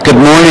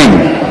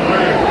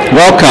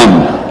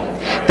welcome.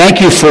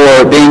 Thank you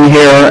for being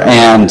here,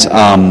 and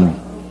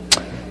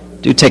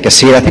do take a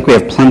seat. I think we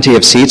have plenty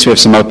of seats. We have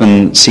some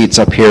open seats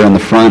up here in the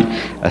front,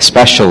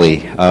 especially.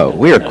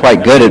 We are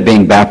quite good at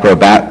being back row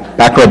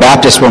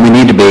Baptist when we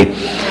need to be.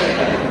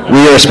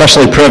 We are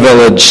especially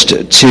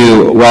privileged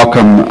to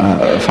welcome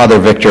Father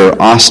Victor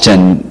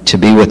Austin to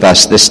be with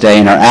us this day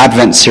in our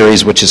Advent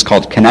series, which is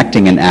called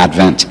Connecting in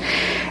Advent.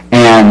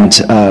 And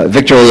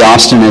Victor Lee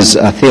Austin is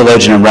a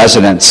theologian in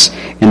residence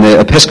in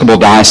the Episcopal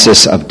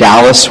Diocese of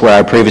Dallas, where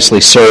I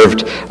previously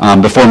served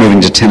before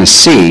moving to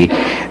Tennessee.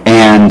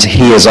 And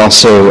he is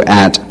also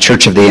at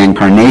Church of the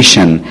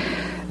Incarnation,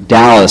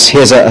 Dallas. He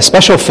has a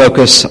special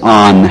focus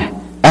on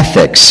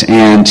ethics,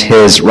 and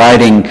his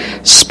writing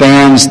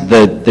spans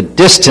the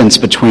distance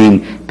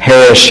between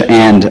parish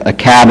and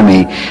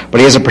academy. But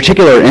he has a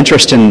particular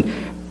interest in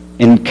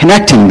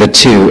connecting the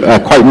two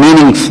quite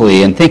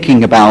meaningfully and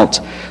thinking about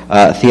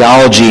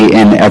theology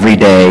in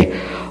everyday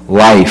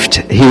life.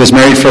 He was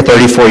married for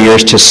 34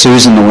 years to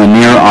Susan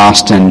Lanier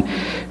Austin,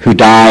 who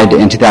died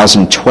in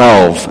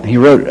 2012. He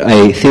wrote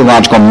a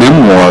theological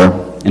memoir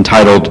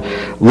entitled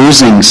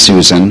Losing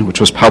Susan,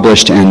 which was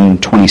published in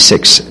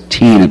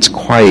 2016. It's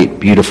quite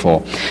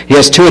beautiful. He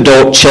has 2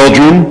 adult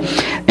children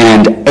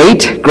and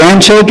 8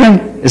 grandchildren.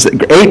 Is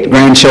it 8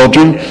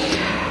 grandchildren?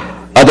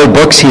 Other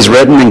books he's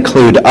written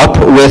include Up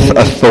with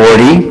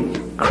Authority,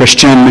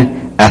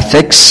 Christian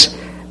Ethics,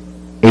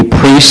 A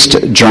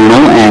Priest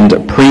Journal,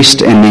 and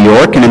Priest in New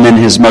York. And then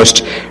his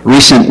most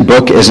recent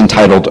book is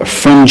entitled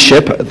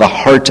Friendship, The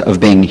Heart of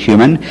Being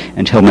Human,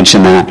 and he'll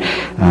mention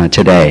that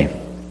today.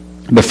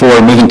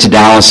 Before moving to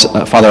Dallas,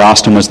 Father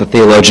Austin was the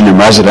theologian in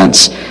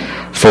residence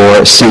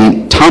for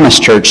St. Thomas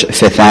Church,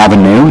 5th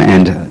Avenue,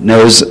 and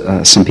knows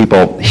some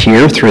people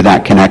here through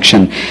that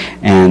connection.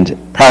 And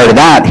prior to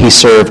that, he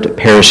served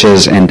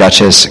parishes in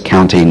Dutchess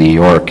County, New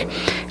York.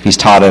 He's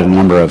taught at a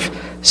number of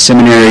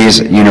seminaries,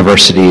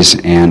 universities,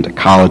 and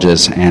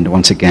colleges. And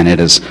once again, it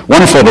is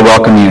wonderful to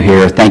welcome you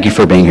here. Thank you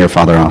for being here,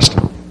 Father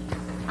Austin.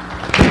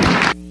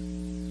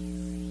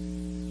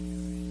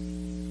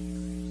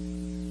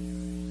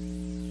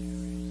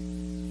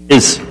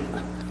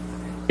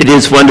 It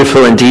is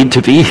wonderful indeed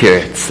to be here.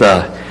 It's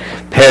a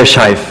parish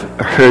I've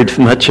heard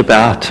much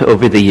about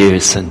over the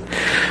years, and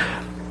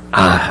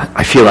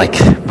I feel like,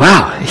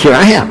 wow, here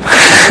I am.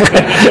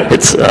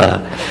 It's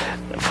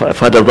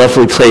what a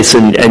lovely place.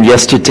 And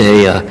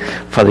yesterday,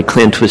 Father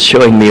Clint was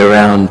showing me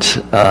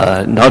around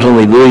not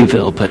only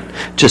Louisville, but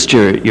just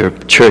your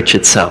church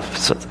itself.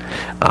 So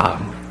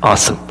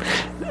awesome.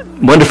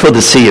 Wonderful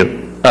to see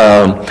you.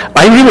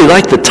 I really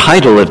like the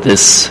title of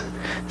this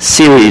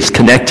series,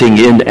 Connecting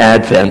in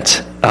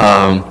Advent.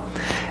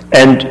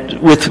 And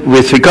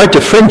with regard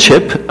to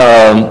friendship,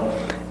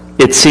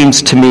 it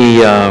seems to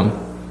me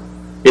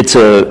it's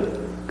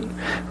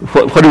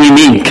what do we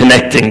mean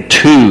connecting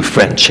to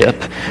friendship?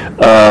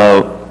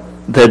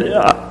 That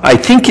I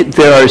think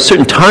there are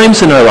certain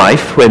times in our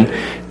life when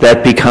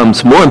that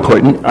becomes more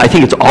important. I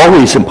think it's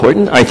always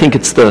important. I think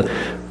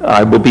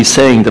I will be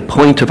saying the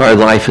point of our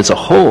life as a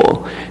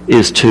whole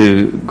is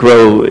to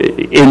grow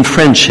in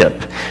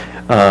friendship.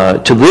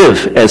 To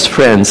live as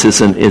friends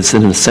is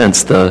in a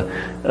sense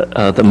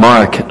the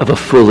mark of a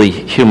fully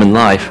human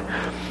life.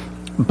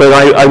 But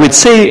I would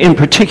say in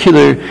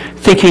particular,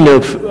 thinking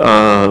of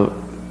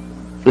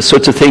the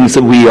sorts of things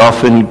that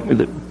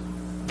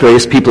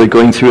various people are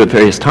going through at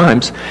various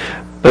times,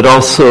 but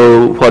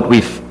also what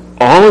we've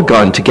all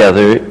gone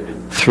together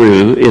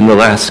through in the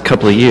last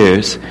couple of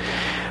years,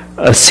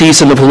 a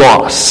season of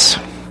loss.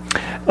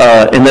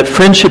 And that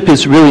friendship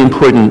is really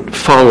important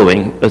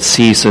following a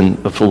season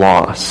of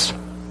loss.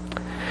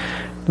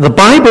 The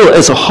Bible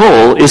as a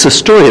whole is a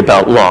story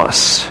about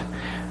loss.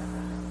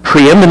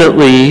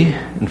 Preeminently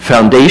and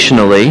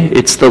foundationally,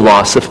 it's the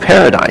loss of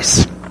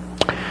paradise.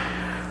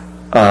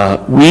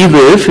 We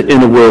live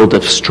in a world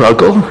of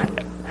struggle.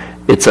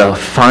 It's a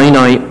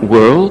finite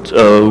world,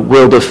 a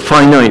world of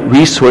finite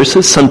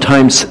resources,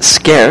 sometimes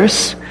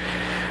scarce.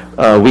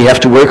 We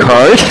have to work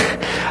hard.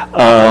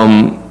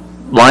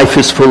 Life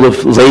is full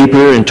of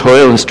labor and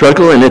toil and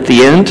struggle, and at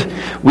the end,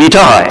 we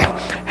die.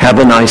 Have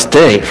a nice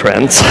day,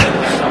 friends.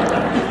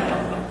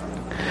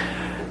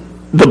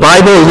 The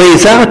Bible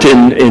lays out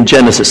in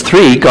Genesis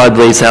 3, God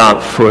lays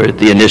out for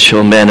the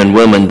initial men and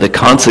women the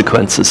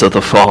consequences of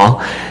the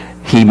fall.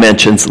 He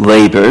mentions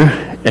labor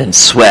and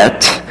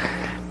sweat,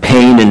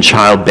 pain in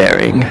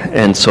childbearing,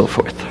 and so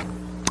forth.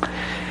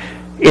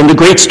 In the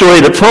great story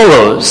that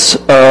follows,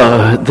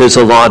 there's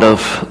a lot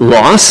of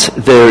loss.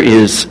 There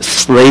is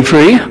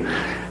slavery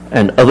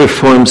and other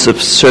forms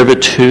of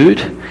servitude.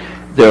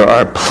 There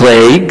are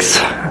plagues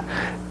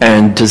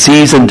and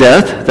disease and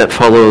death that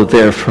follow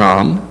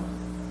therefrom.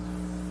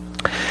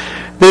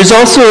 There's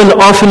also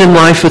often in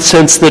life a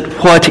sense that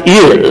what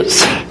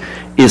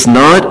is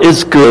not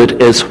as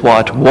good as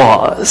what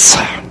was.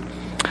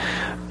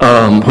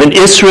 When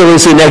Israel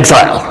is in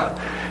exile,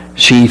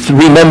 she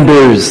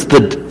remembers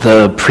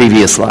the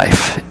previous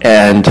life,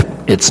 and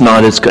it's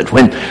not as good.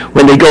 When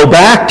they go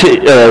back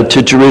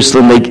to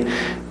Jerusalem,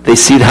 They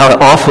see how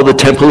awful the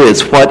temple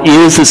is. What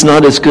is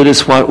not as good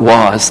as what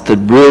was. The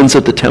ruins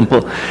of the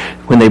temple,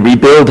 when they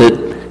rebuild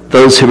it,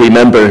 those who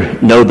remember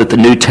know that the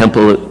new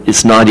temple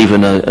is not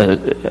even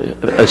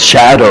a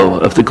shadow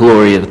of the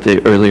glory of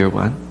the earlier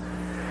one.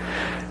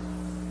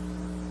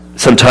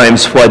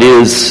 Sometimes what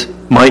is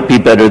might be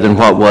better than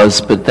what was,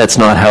 but that's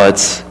not how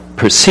it's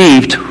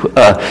perceived.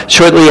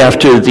 Shortly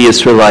after the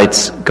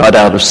Israelites got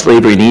out of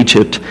slavery in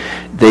Egypt,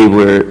 they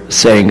were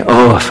saying,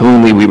 "Oh, if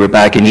only we were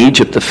back in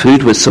Egypt, the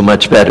food was so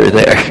much better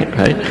there,"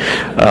 right?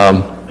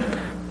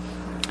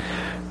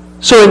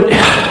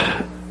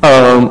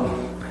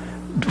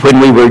 When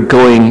we were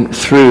going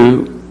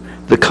through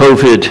the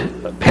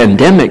COVID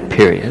pandemic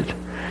period,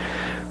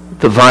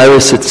 the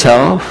virus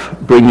itself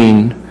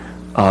bringing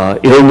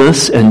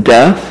illness and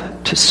death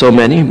to so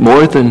many,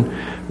 more than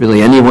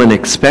really anyone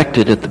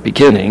expected at the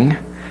beginning,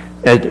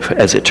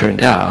 as it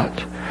turned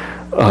out,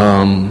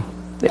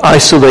 the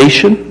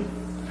isolation,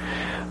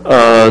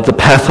 the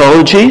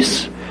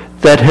pathologies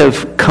that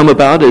have come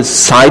about as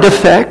side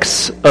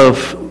effects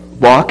of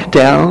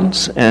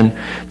lockdowns and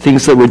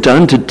things that were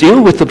done to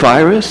deal with the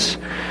virus,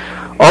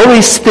 all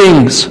these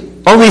things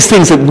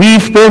that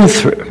we've been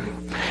through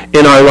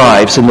in our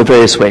lives in the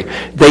various way,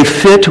 they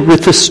fit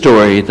with the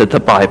story that the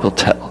Bible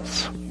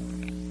tells.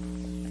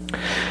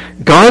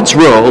 God's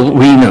role,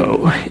 we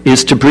know,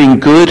 is to bring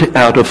good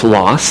out of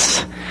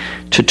loss,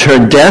 to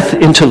turn death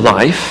into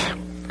life,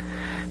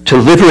 to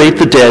liberate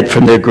the dead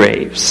from their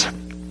graves.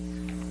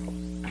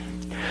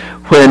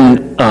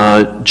 When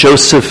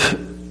Joseph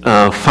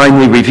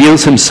finally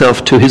reveals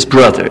himself to his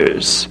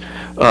brothers,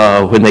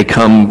 when they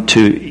come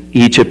to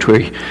Egypt,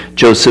 where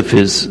Joseph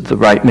is the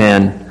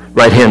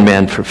right-hand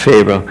man for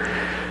Pharaoh,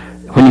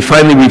 when he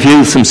finally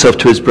reveals himself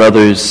to his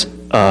brothers,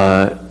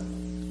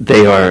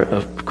 they are,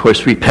 of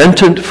course,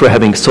 repentant for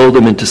having sold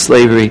him into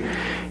slavery.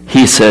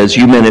 He says,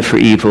 "You meant it for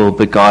evil,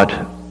 but God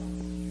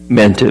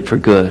meant it for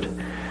good."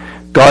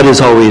 God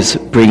is always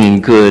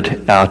bringing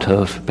good out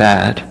of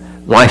bad,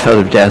 life out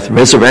of death.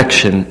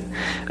 Resurrection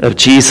of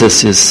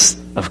Jesus is,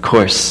 of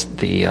course,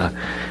 the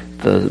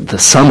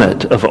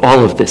summit of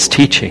all of this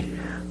teaching.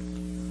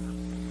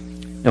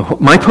 Now,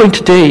 my point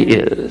today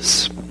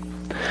is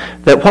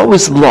that what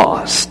was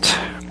lost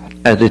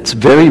at its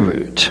very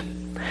root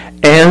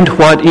and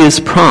what is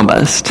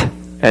promised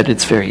at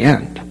its very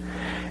end,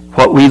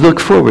 what we look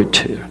forward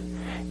to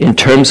in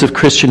terms of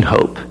Christian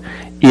hope,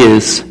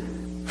 is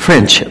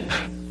friendship.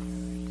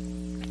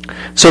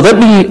 So let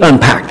me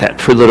unpack that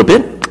for a little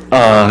bit,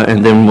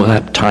 and then we'll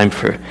have time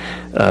for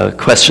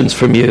questions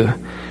from you,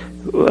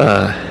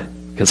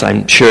 because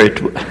I'm sure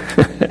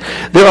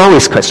there are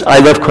always questions. I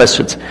love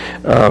questions,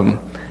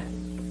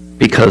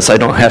 because I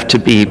don't have to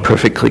be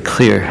perfectly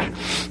clear.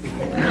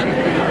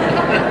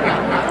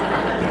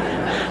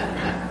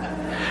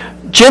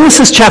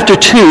 Genesis chapter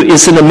 2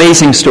 is an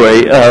amazing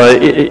story.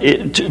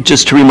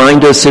 Just to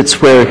remind us,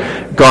 it's where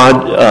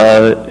God,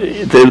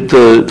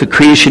 the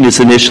creation is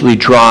initially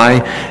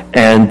dry,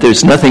 and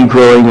there's nothing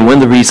growing. And one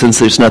of the reasons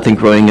there's nothing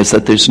growing is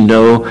that there's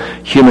no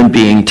human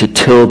being to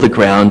till the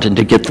ground and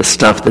to get the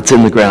stuff that's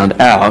in the ground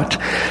out.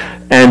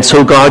 And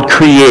so God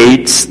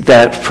creates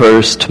that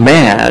first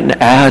man,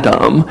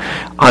 Adam,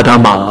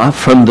 Adamah,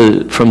 from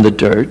the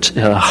dirt,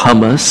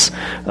 humus,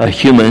 a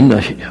human,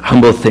 a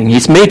humble thing.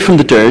 He's made from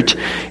the dirt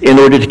in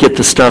order to get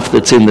the stuff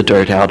that's in the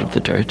dirt out of the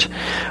dirt.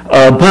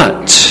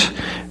 But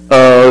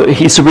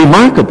he's a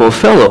remarkable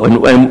fellow,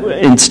 and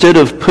instead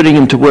of putting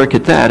him to work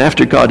at that,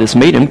 after God has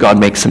made him, God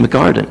makes him a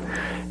garden,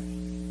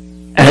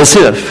 as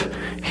if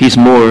he's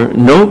more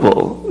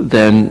noble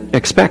than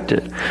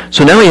expected.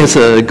 So now he has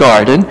a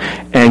garden,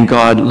 and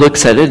God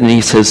looks at it and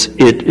he says,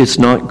 "It is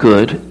not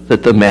good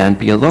that the man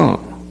be alone."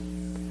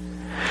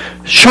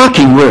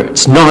 Shocking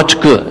words,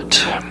 not good.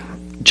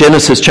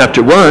 Genesis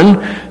chapter 1,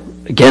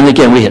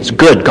 again, we have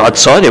good. God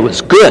saw it, it was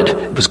good.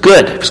 It was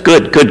good. It was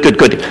good.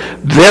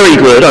 Very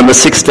good on the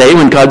sixth day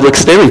when God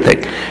looks at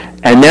everything.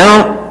 And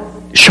now,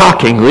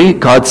 shockingly,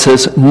 God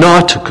says,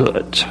 not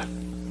good.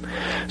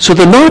 So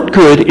the not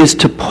good is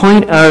to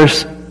point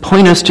us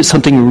to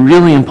something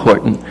really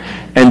important,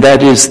 and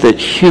that is that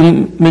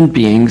human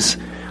beings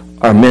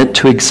are meant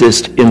to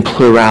exist in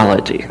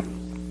plurality.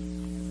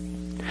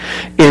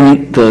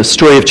 In the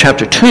story of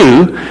chapter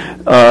 2,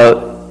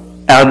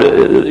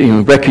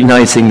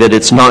 recognizing that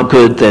it's not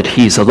good that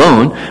he's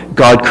alone,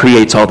 God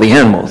creates all the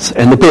animals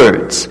and the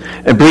birds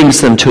and brings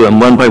them to him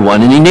one by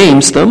one, and he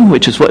names them,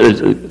 which is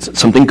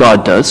something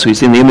God does. So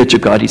he's in the image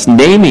of God. He's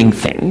naming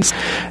things,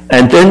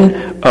 and then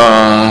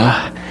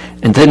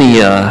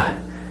he.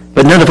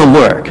 But none of them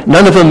work.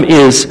 None of them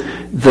is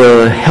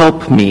the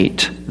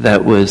helpmeet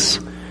that was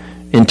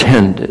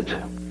intended.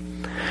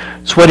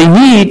 So what he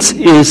needs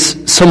is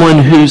someone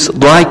who's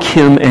like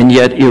him and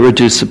yet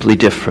irreducibly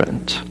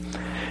different.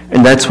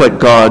 And that's what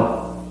God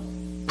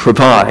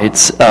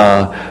provides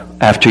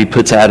after he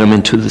puts Adam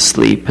into the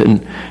sleep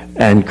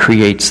and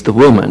creates the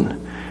woman.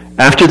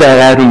 After that,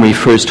 Adam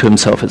refers to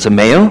himself as a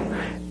male,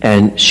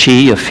 and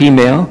she a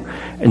female,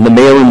 and the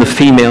male and the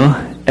female,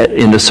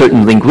 in a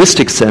certain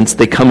linguistic sense,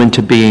 they come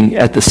into being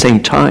at the same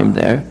time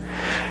there.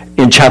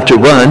 In chapter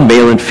 1,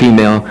 male and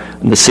female,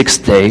 on the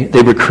sixth day,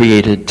 they were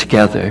created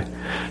together.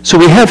 So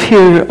we have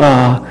here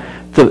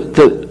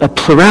a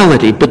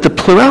plurality, but the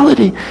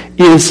plurality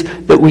is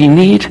that we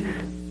need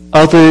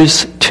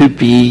others to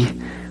be,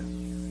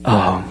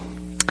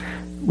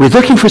 we're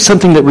looking for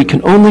something that we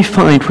can only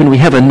find when we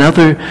have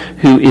another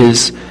who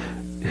is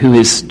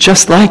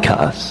just like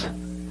us,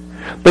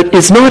 but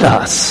is not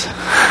us,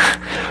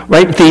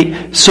 right?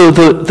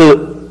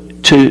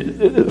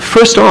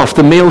 First off,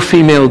 the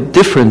male-female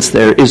difference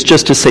there is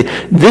just to say,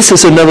 this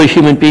is another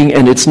human being,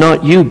 and it's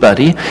not you,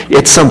 buddy,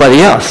 it's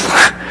somebody else,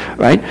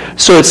 right?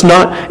 So it's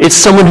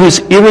someone who's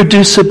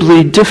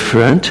irreducibly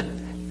different,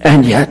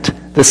 and yet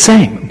the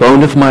same,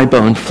 bone of my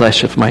bone,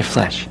 flesh of my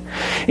flesh.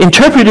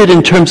 Interpreted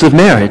in terms of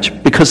marriage,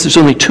 because there's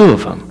only two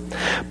of them.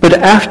 But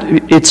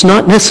it's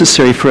not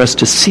necessary for us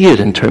to see it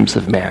in terms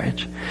of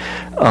marriage.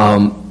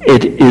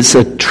 It is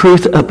a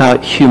truth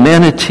about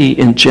humanity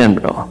in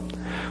general.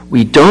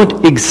 We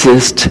don't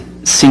exist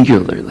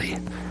singularly.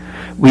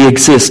 We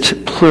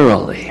exist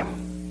plurally.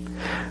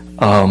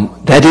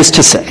 That is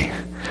to say,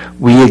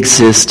 we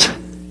exist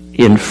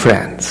in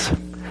friends.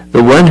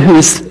 The one who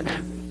is,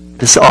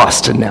 this is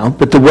Austin now,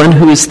 but the one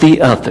who is the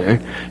other,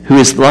 who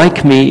is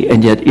like me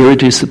and yet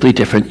irreducibly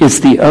different, is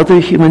the other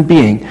human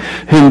being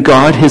whom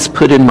God has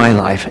put in my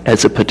life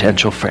as a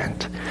potential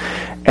friend.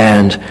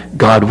 And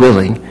God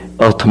willing,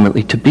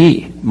 ultimately to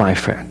be my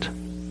friend.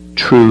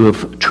 True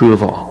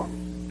of all.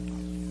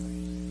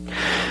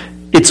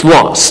 It's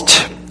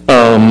lost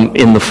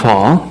in the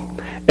fall,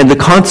 and the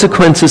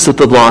consequences of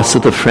the loss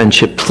of the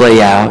friendship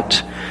play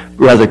out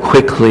rather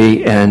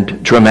quickly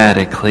and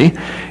dramatically.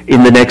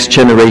 In the next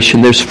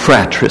generation, there's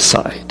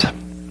fratricide.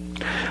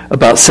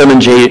 About 7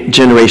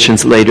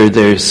 generations later,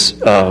 there's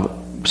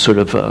sort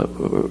of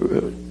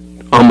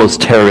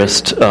almost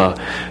terrorist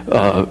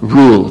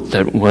rule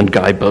that one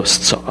guy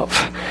boasts of.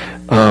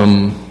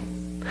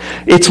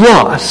 It's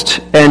lost,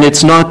 and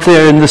it's not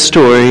there in the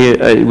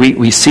story.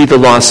 We see the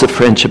loss of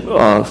friendship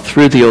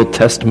through the Old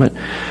Testament.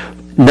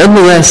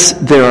 Nonetheless,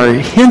 there are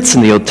hints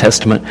in the Old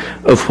Testament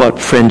of what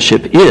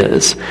friendship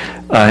is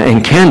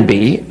and can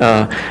be.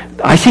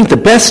 I think the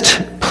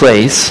best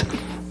place,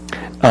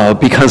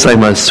 because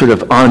I'm a sort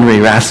of ornery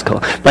rascal,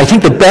 but I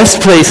think the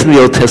best place in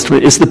the Old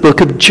Testament is the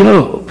book of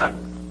Job.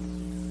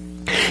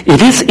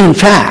 It is, in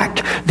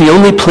fact, the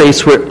only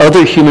place where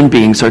other human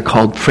beings are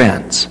called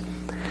friends.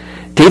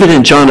 David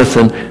and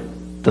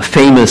Jonathan, the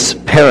famous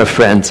pair of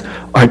friends,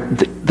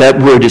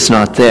 that word is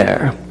not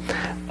there.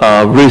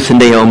 Ruth and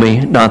Naomi,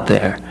 not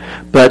there.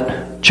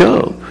 But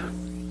Job.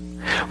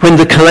 When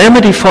the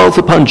calamity falls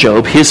upon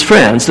Job, his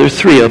friends, there are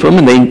 3 of them,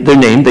 and they're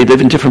named, they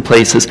live in different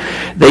places,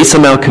 they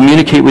somehow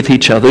communicate with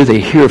each other, they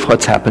hear of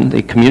what's happened,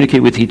 they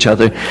communicate with each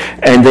other,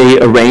 and they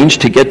arrange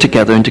to get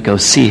together and to go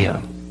see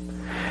him.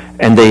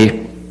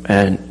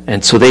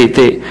 And so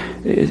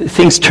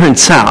things turn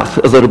south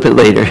a little bit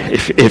later,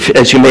 if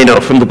as you may know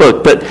from the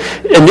book. But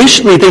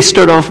initially they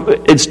start off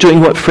as doing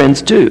what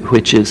friends do,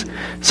 which is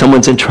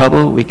someone's in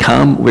trouble, we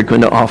come, we're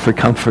going to offer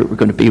comfort, we're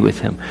going to be with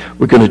him,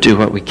 we're going to do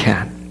what we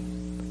can.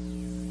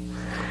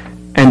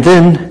 And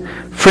then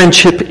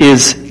friendship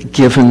is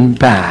given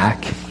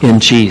back in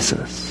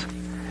Jesus.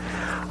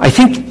 I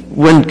think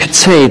one could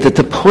say that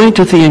the point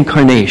of the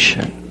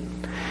incarnation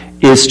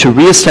is to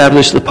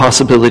reestablish the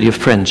possibility of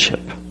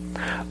friendship,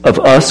 of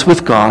us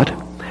with God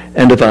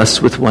and of us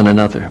with one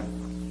another.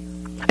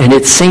 And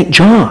it's St.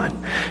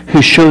 John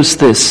who shows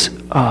this,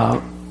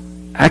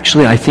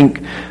 actually, I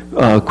think,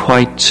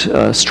 quite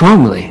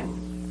strongly.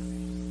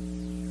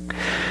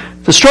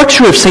 The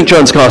structure of St.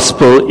 John's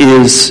Gospel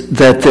is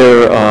that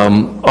there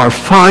are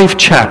 5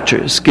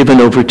 chapters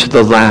given over to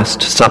the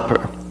Last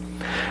Supper.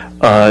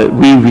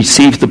 We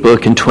received the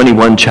book in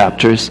 21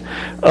 chapters.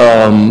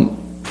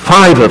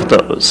 5 of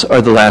those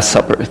are the Last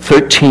Supper,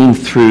 13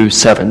 through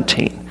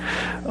 17.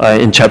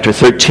 In chapter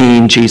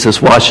 13,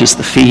 Jesus washes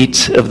the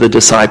feet of the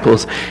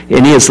disciples,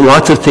 and he has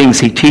lots of things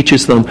he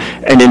teaches them,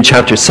 and in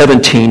chapter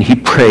 17, he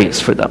prays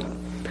for them.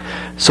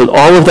 So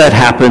all of that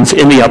happens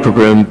in the upper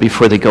room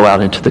before they go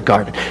out into the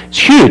garden. It's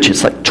huge.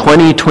 It's like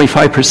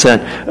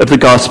 20-25% of the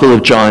Gospel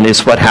of John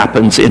is what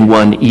happens in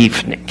one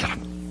evening.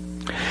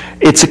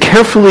 It's a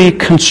carefully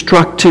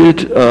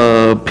constructed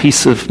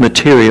piece of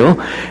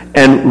material,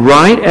 and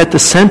right at the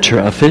center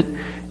of it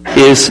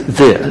is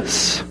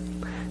this.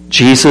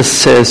 Jesus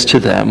says to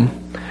them,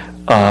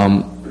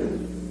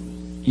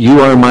 you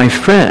are my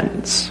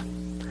friends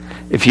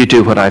if you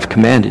do what I've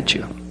commanded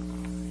you.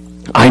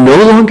 I no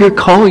longer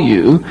call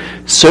you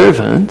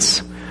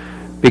servants,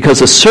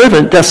 because a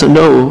servant doesn't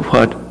know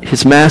what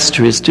his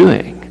master is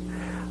doing.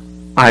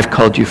 I've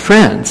called you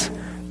friends,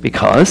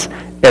 because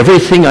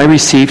everything I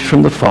received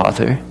from the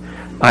Father,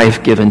 I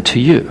have given to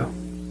you.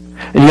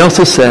 And he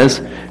also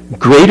says,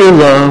 greater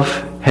love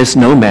has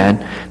no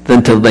man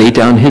than to lay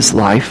down his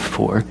life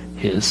for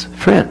his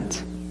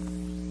friends.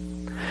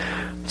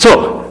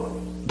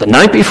 So, the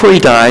night before he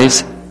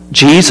dies,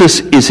 Jesus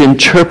is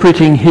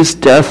interpreting his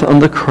death on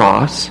the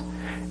cross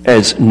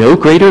as no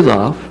greater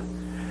love,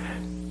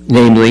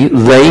 namely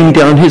laying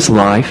down his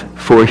life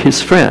for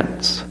his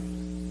friends.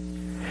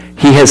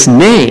 he has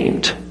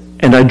named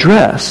and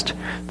addressed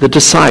the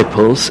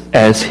disciples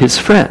as his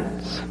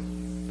friends.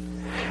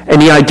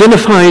 And he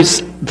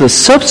identifies the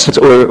substance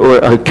or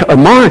a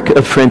mark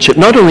of friendship,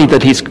 not only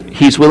that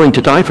he's willing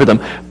to die for them,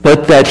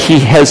 but that he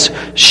has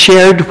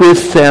shared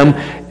with them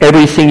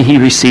everything he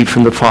received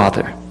from the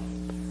Father.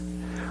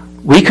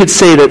 We could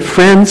say that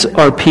friends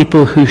are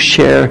people who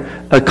share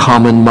a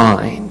common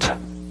mind.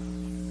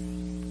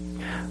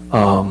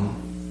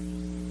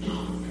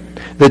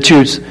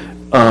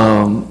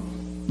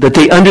 That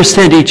they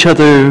understand each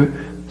other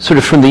sort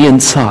of from the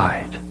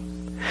inside.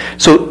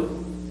 So,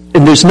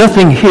 and there's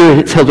nothing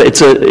here.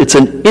 It's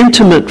an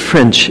intimate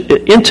friendship,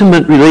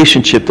 intimate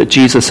relationship that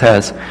Jesus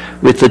has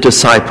with the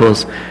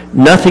disciples.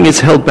 Nothing is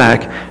held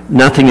back.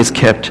 Nothing is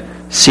kept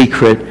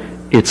secret.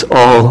 It's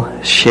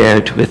all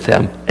shared with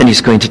them, and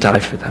he's going to die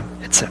for them,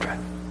 etc.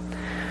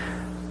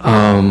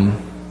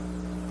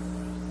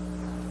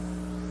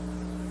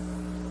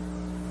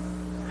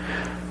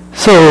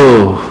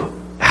 So,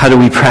 how do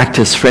we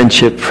practice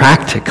friendship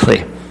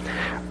practically?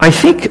 I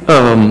think,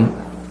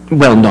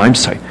 I'm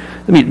sorry.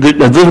 Let me,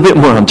 a little bit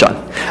more on John.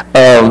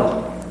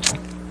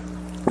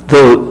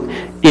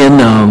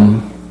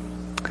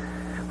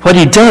 What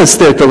he does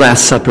there at the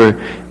Last Supper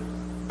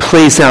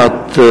plays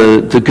out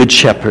the Good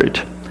Shepherd,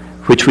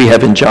 which we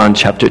have in John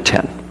chapter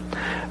 10.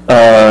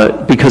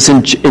 Because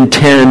in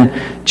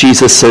 10,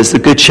 Jesus says the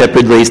Good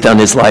Shepherd lays down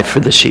his life for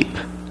the sheep.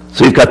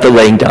 So you've got the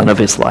laying down of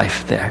his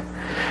life there.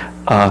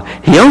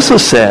 He also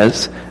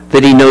says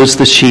that he knows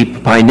the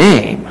sheep by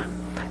name,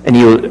 and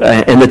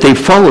that they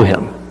follow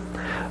him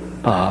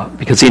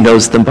because he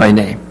knows them by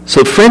name.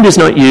 So friend is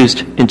not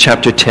used in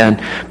chapter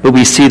 10, but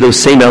we see those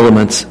same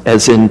elements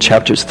as in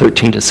chapters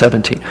 13 to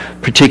 17,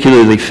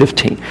 particularly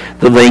 15,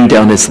 the laying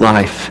down his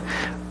life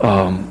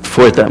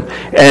for them.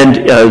 And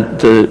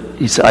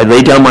he said, I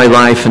lay down my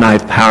life and I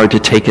have power to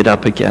take it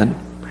up again,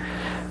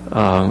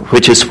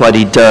 which is what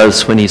he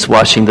does when he's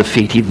washing the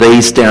feet. He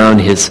lays down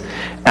his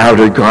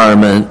outer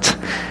garment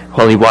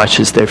while he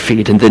washes their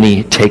feet, and then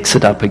he takes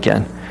it up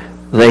again,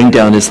 laying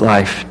down his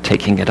life,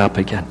 taking it up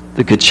again,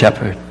 the Good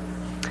Shepherd.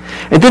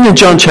 And then in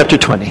John chapter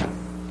 20,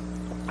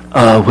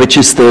 which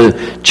is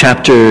the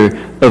chapter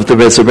of the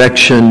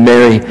resurrection,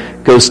 Mary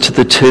goes to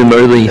the tomb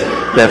early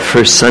that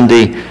first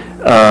Sunday.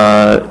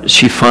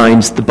 She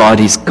finds the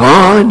body's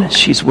gone.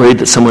 She's worried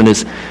that someone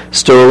has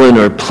stolen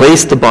or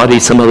placed the body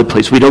some other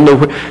place. We don't know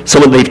where.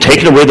 They've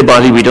taken away the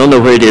body. We don't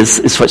know where it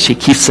is what she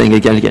keeps saying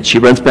again and again. She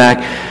runs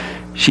back.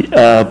 She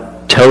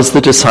tells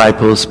the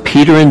disciples.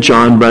 Peter and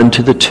John run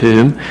to the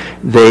tomb.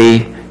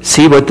 They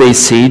see what they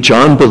see.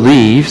 John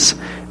believes.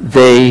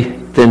 They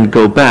then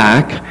go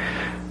back.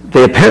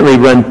 They apparently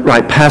run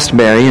right past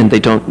Mary, and they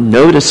don't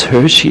notice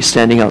her. She's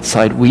standing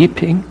outside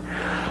weeping.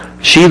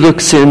 She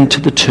looks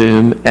into the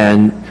tomb,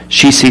 and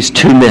she sees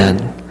two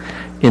men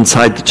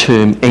inside the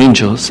tomb,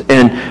 angels.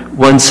 And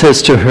one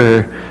says to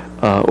her,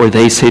 or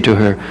they say to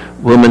her,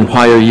 "Woman,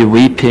 why are you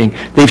weeping?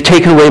 They've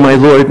taken away my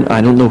Lord, and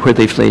I don't know where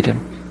they've laid him."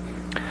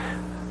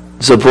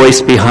 There's a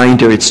voice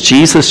behind her. It's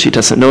Jesus. She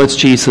doesn't know it's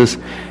Jesus.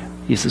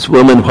 He says,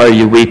 "Woman, why are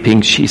you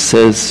weeping?" She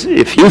says,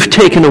 "If you've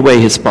taken away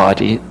his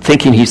body,"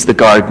 thinking he's the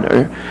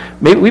gardener,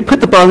 "maybe we put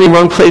the body in the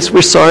wrong place.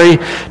 We're sorry.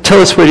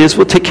 Tell us where it is.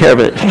 We'll take care of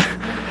it."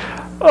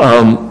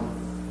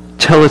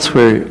 Tell us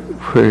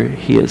where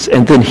he is.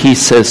 And then he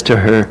says to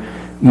her,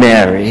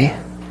 "Mary,"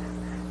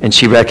 and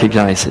she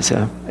recognizes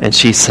him. And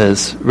she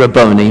says,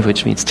 "Rabboni,"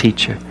 which means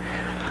teacher.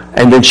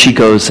 And then she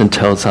goes and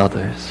tells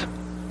others.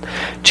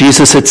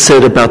 Jesus had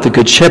said about the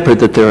Good Shepherd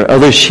that there are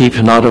other sheep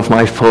not of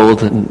my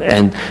fold,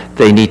 and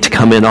they need to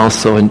come in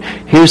also. And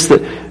here's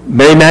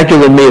Mary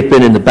Magdalene may have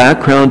been in the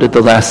background at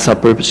the Last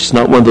Supper, but she's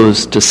not one of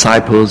those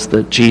disciples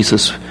that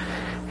Jesus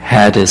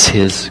had as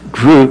his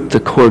group, the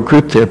core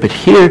group there. But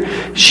here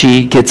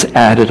she gets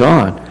added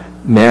on.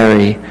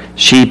 Mary,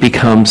 she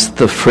becomes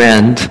the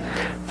friend,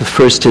 the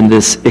first in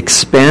this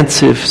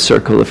expansive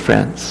circle of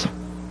friends.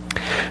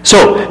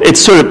 So it's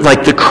sort of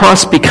like the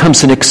cross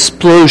becomes an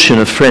explosion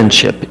of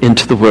friendship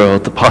into the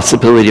world, the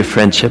possibility of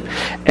friendship,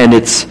 and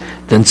it's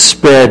then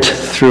spread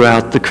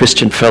throughout the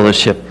Christian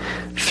fellowship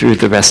through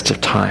the rest of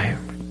time.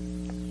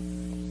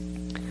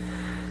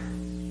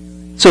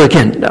 So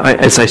again,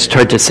 as I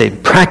started to say,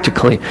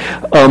 practically,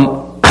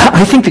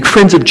 I think the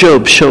friends of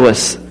Job show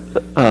us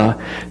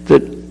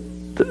that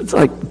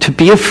to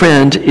be a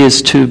friend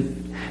is to,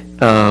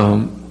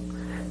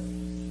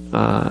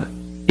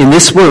 in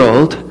this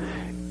world,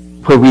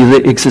 where we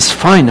exist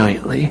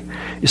finitely,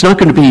 is not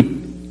going to be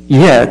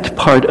yet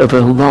part of a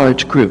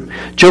large group.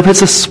 Job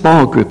has a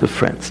small group of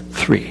friends,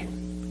 3.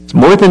 It's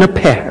more than a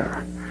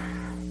pair.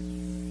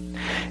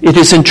 It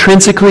is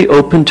intrinsically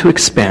open to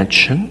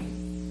expansion.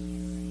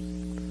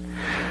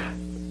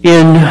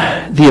 In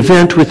the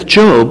event with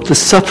Job, the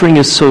suffering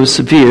is so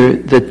severe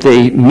that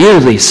they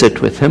merely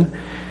sit with him.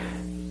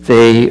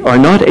 They are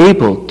not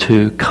able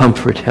to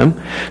comfort him.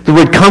 The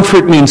word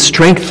comfort means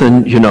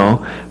strengthen,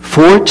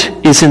 Fort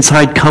is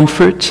inside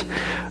comfort.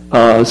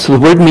 So the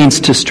word means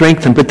to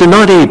strengthen, but they're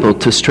not able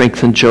to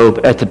strengthen Job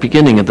at the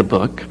beginning of the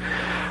book.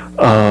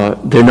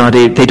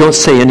 they don't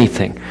say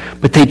anything.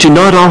 But they do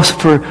not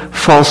offer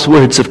false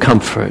words of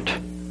comfort.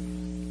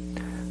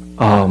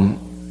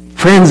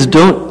 Friends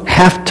don't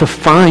have to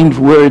find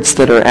words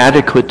that are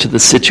adequate to the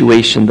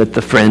situation that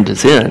the friend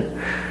is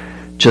in.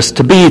 Just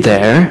to be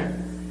there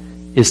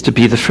is to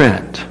be the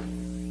friend,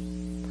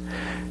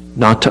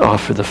 not to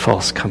offer the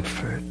false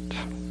comfort.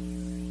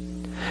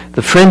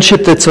 The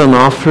friendship that's on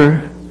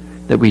offer,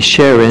 that we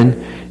share in,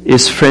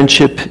 is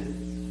friendship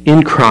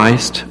in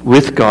Christ,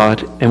 with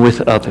God, and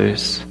with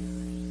others.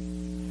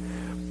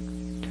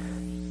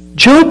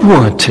 Job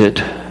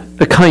wanted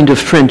a kind of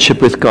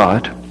friendship with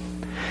God.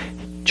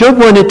 Job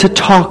wanted to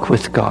talk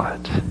with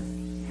God.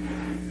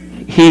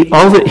 He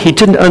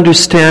didn't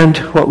understand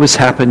what was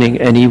happening,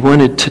 and he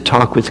wanted to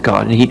talk with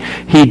God. And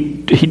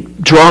he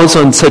draws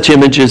on such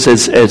images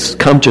as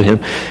come to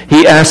him.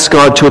 He asks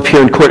God to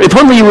appear in court. If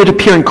only you would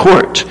appear in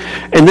court,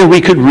 and then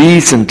we could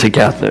reason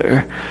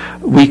together.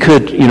 We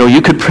could,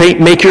 you could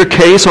make your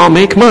case, I'll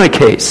make my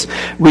case.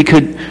 We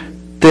could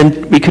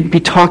be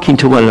talking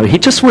to one another. He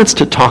just wants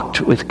to talk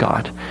with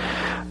God.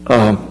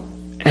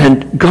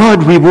 And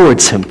God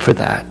rewards him for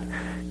that.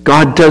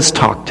 God does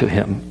talk to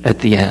him at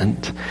the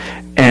end.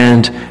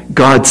 And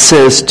God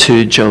says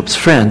to Job's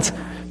friends,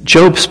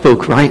 Job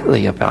spoke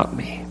rightly about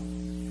me.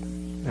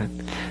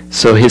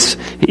 So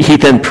he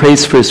then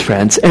prays for his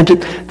friends. And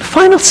the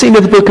final scene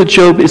of the book of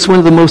Job is one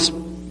of the most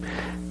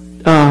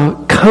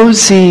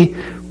cozy,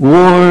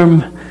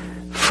 warm,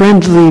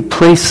 friendly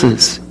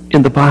places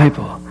in the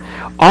Bible.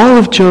 All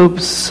of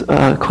Job's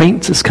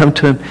acquaintances come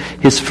to him,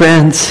 his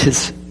friends,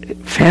 his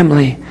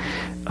family.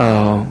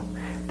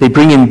 They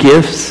bring him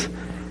gifts,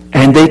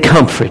 and they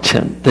comfort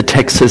him. The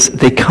text says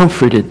they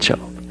comforted Job.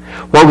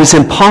 What was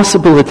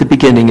impossible at the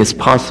beginning is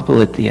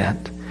possible at the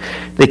end.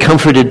 They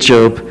comforted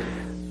Job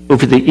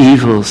over the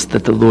evils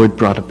that the Lord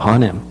brought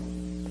upon him.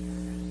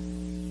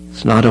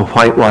 It's not a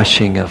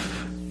whitewashing of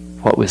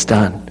what was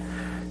done.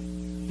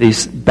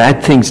 These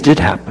bad things did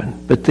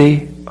happen, but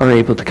they are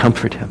able to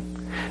comfort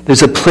him.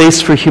 There's a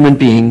place for human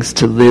beings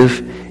to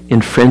live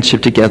in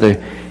friendship together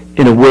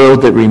in a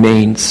world that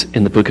remains,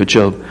 in the book of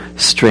Job,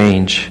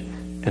 strange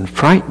and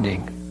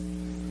frightening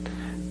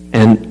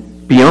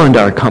and beyond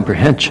our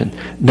comprehension.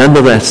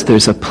 Nonetheless,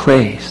 there's a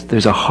place,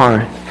 there's a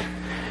hearth,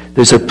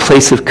 there's a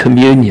place of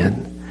communion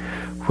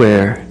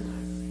where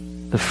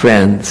the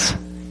friends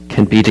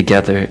can be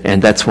together,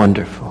 and that's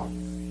wonderful.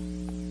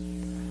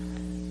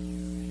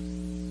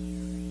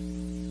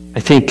 I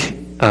think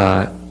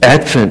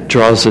Advent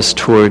draws us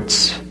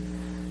towards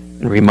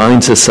and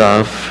reminds us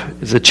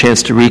of is a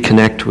chance to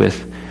reconnect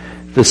with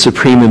the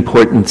supreme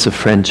importance of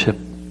friendship.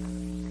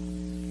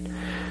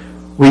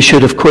 We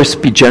should, of course,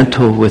 be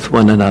gentle with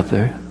one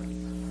another.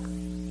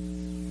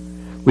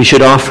 We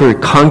should offer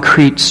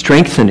concrete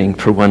strengthening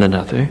for one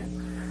another.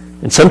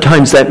 And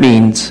sometimes that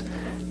means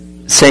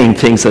saying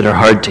things that are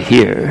hard to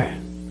hear.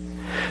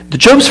 The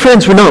Job's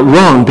friends were not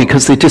wrong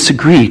because they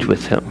disagreed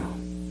with him.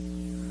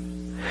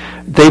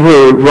 They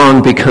were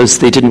wrong because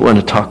they didn't want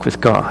to talk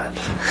with God.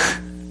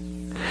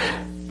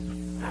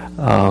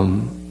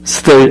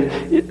 So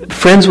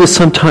friends will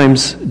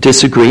sometimes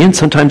disagree, and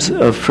sometimes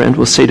a friend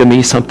will say to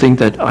me something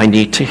that I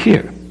need to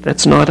hear.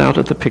 That's not out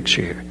of the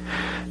picture here.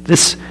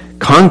 This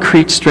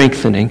concrete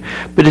strengthening,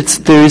 but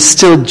there is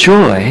still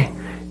joy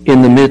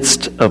in the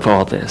midst of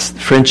all this.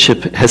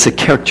 Friendship has a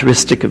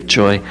characteristic of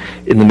joy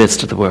in the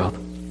midst of the world.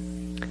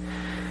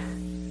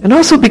 And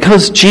also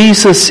because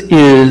Jesus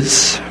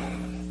is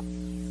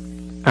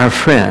our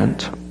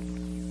friend.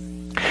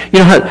 You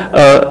know how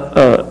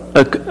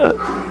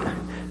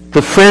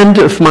the friend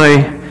of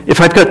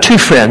if I've got two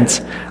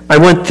friends, I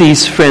want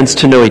these friends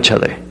to know each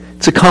other.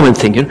 It's a common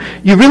thing.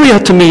 You really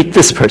have to meet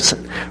this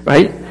person,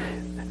 right?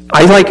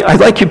 I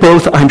like you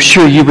both. I'm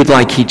sure you would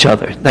like each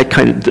other. That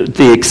kind of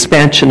the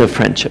expansion of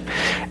friendship.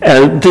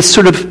 This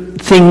sort of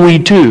thing we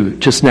do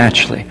just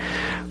naturally.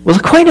 Well,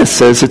 Aquinas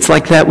says it's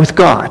like that with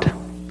God,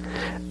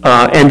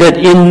 and that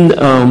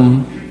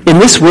in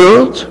this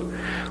world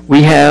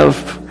we have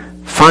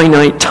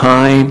finite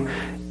time,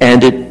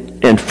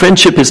 and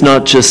friendship is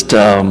not just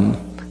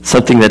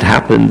something that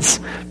happens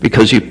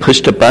because you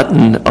pushed a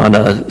button on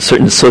a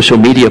certain social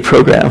media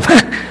program.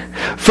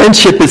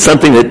 Friendship is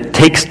something that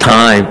takes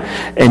time,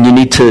 and you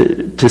need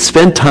to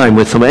spend time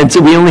with them. And so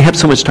we only have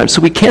so much time.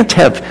 So we can't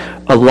have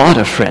a lot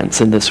of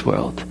friends in this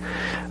world.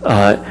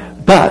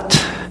 But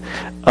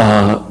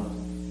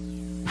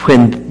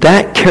when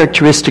that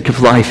characteristic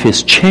of life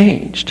is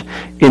changed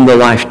in the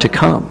life to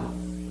come,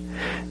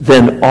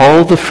 then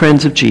all the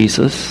friends of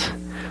Jesus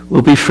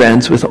will be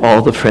friends with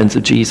all the friends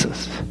of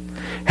Jesus.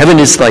 Heaven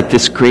is like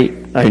this great,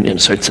 in a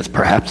sense,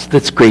 perhaps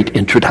this great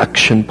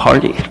introduction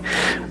party.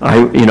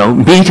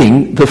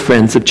 Meeting the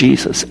friends of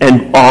Jesus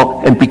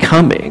and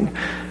becoming,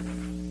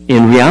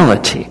 in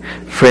reality,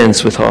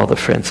 friends with all the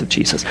friends of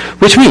Jesus.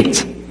 Which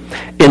means,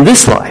 in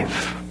this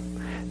life,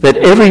 that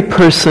every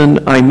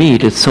person I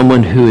meet is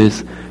someone who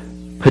is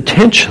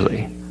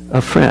potentially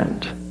a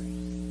friend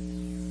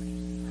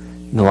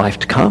in the life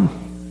to come.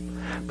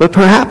 But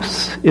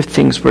perhaps if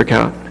things work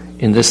out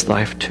in this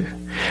life too.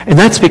 And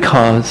that's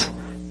because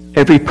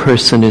every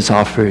person is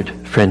offered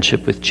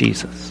friendship with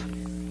Jesus.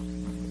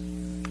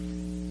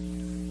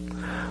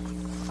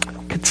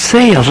 I could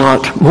say a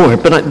lot more,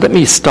 but let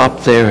me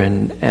stop there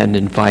and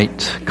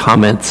invite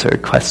comments or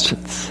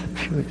questions,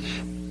 if you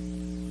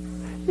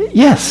wish.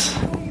 Yes?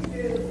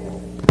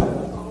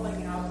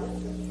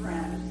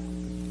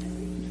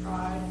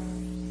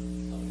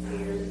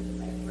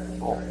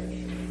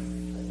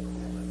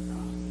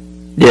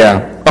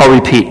 Yeah, I'll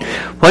repeat.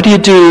 What do you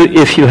do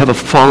if you have a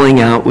falling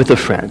out with a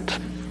friend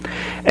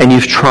and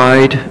you've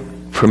tried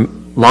for a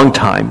long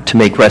time to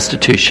make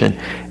restitution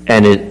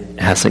and it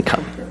hasn't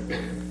come?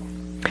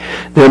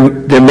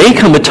 There may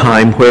come a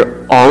time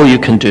where all you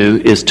can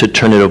do is to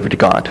turn it over to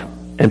God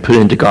and put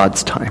it into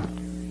God's time.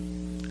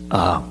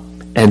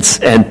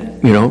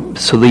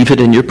 So leave it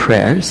in your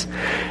prayers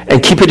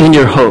and keep it in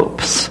your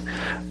hopes.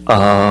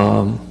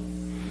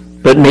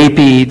 But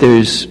maybe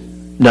there's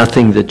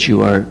nothing that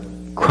you are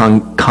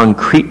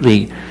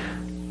concretely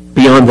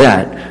beyond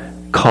that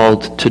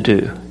called to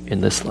do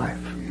in this life.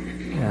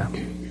 Yeah.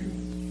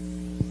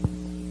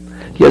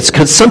 Yes,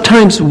 because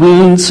sometimes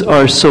wounds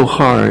are so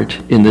hard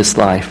in this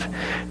life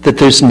that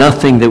there's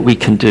nothing that we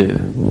can do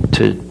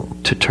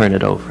to turn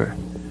it over.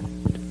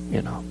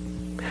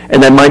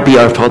 And that might be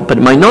our fault, but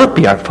it might not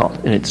be our fault.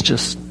 And it's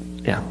just,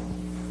 yeah.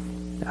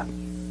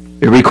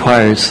 It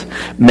requires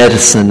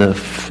medicine of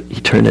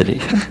eternity.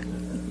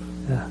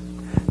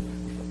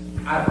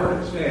 I've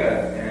heard it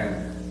said,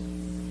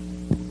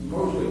 and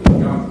mostly for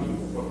young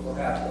people, but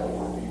perhaps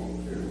older people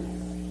too,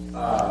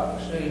 the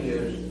saying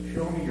is,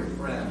 show me your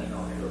friends and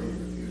I'll show you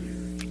the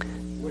future.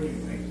 What do you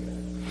think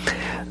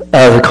of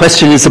that? The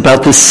question is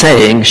about this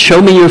saying,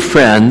 show me your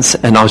friends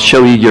and I'll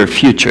show you your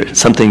future,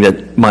 something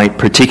that might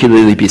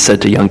particularly be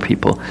said to young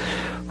people.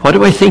 What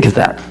do I think of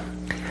that?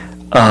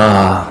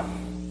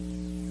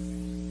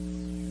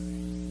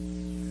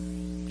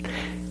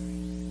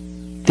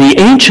 The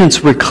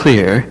ancients were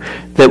clear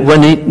that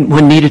one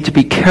needed to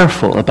be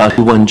careful about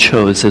who one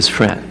chose as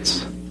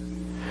friends,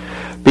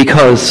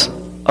 because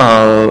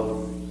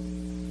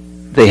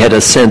they had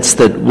a sense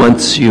that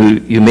once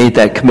you made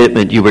that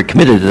commitment, you were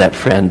committed to that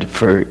friend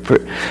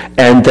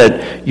and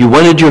that you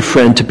wanted your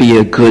friend to be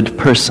a good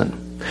person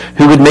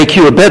who would make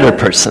you a better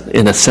person,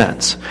 in a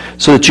sense,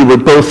 so that you were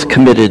both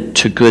committed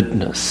to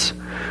goodness.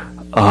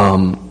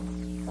 And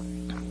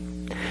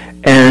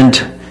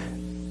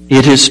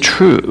it is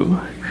true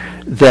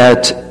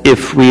that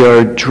if we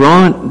are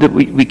drawn, that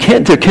we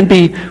can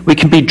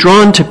be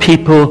drawn to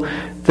people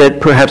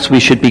that perhaps we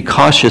should be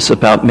cautious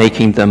about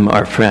making them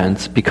our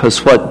friends,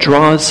 because what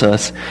draws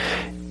us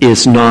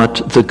is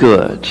not the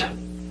good.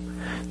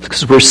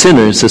 Because we're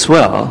sinners as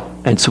well,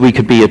 and so we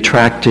could be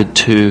attracted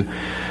to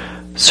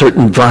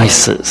certain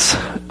vices,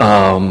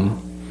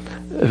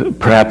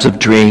 perhaps of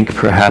drink,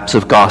 perhaps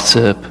of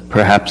gossip,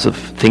 perhaps of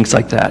things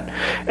like that.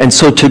 And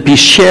so to be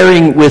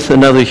sharing with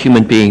another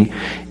human being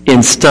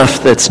in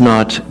stuff that's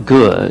not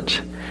good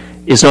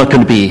is not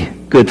going to be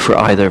good for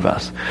either of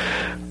us.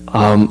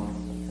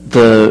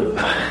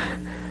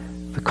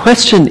 The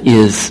question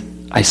is,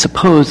 I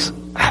suppose,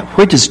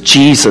 where does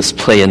Jesus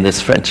play in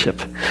this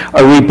friendship?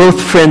 Are we both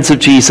friends of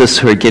Jesus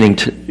who are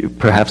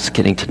perhaps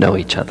getting to know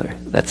each other?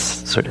 That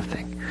sort of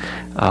thing.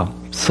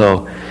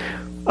 So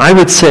I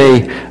would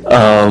say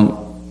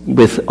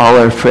with all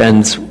our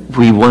friends,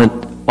 we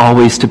want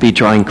always to be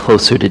drawing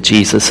closer to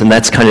Jesus, and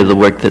that's kind of the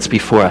work that's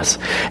before us.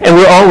 And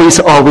we're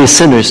always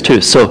sinners too.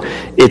 So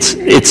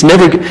it's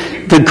never.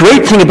 The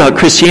great thing about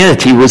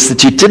Christianity was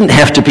that you didn't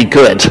have to be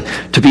good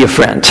to be a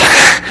friend.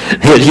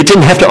 You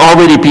didn't have to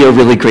already be a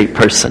really great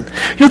person.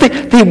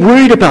 They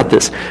worried about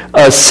this.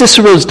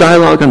 Cicero's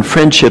dialogue on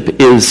friendship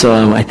is,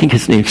 I think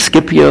his name's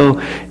Scipio.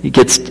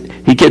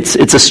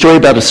 It's a story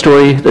about a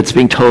story that's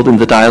being told in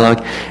the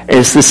dialogue. And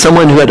it's this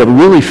someone who had a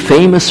really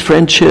famous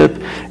friendship,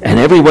 and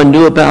everyone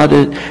knew about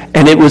it,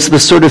 and it was the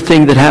sort of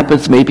thing that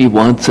happens maybe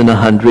once in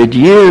 100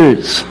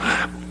 years.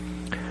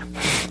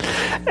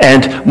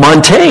 And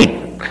Montaigne,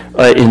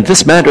 in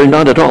this matter,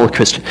 not at all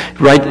Christian,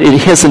 right? He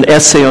has an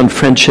essay on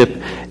friendship,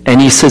 and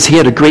he says he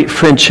had a great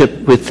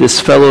friendship with this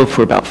fellow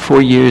for about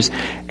 4 years,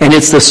 and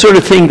it's the sort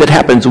of thing that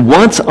happens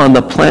once on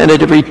the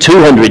planet every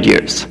 200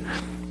 years.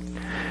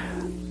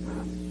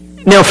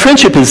 Now,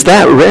 friendship is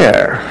that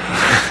rare.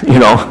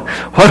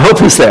 What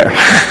hope is there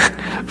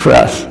for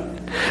us?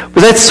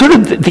 But that's sort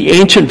of the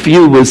ancient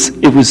view.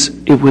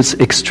 It was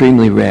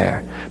extremely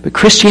rare. But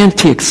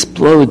Christianity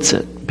explodes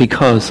it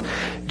because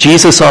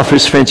Jesus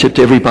offers friendship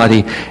to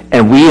everybody,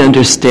 and we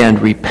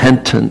understand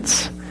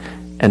repentance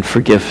and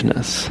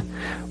forgiveness.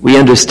 We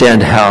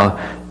understand how,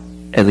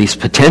 at least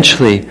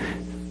potentially,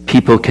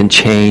 people can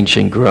change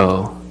and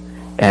grow,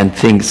 and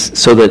things,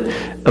 so that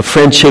a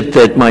friendship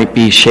that might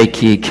be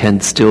shaky can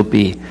still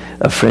be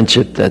a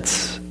friendship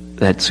that's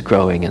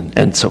growing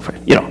and so forth.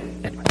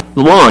 Anyway,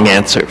 long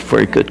answer for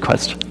a good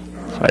question.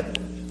 Right.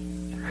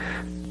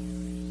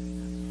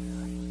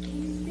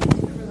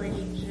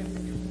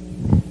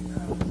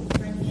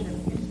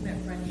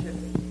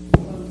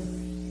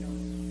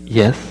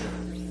 Yes.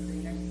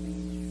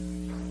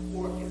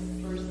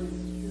 Versus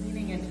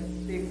leaning into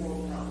big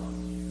world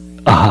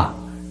problems. Uh-huh.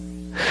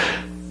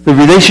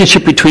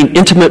 relationship between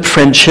intimate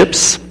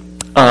friendships,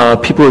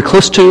 people we're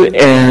close to,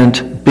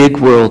 and big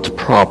world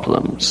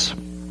problems.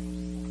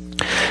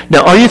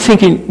 Now, are you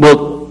thinking,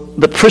 well,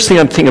 the first thing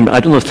I'm thinking about, I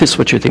don't know if this is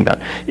what you're thinking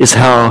about, is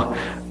how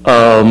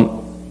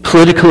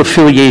political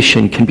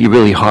affiliation can be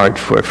really hard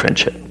for a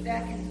friendship. It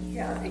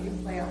can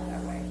play out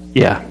that way.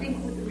 Yeah. I think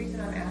the reason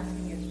I'm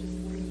asking is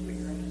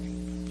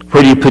just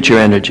Where do you put your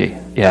energy?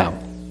 Yeah.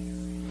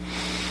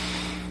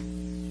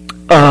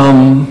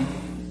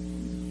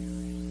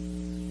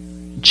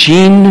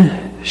 Jean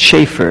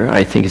Schaefer,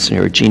 I think it's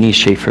her, Jeannie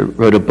Schaefer,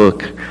 wrote a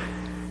book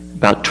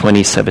about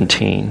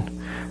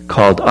 2017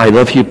 called I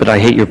Love You, But I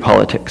Hate Your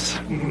Politics.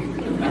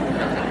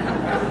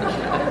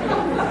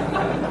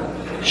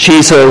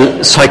 She's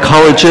a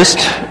psychologist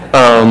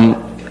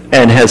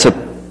and has a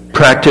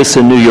practice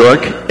in New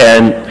York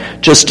and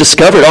just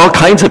discovered all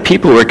kinds of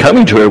people were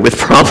coming to her with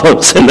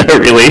problems in their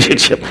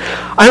relationship.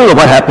 I don't know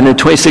what happened in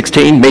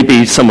 2016.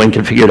 Maybe someone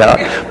can figure it out.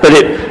 But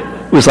it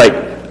was like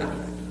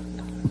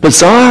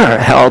bizarre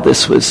how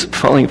this was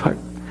falling apart.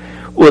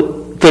 Well,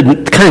 the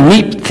kind of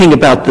neat thing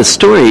about this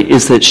story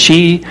is that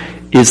she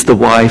is the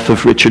wife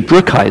of Richard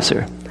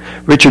Brookhiser.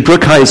 Richard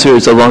Brookhiser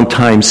is a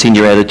longtime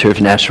senior editor of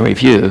National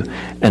Review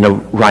and a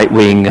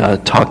right-wing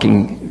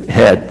talking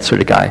head sort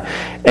of guy.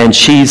 And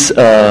she's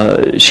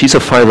a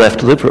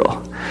far-left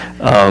liberal.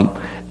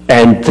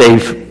 And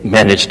they've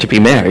managed to be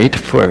married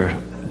for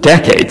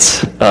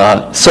decades.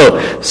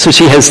 So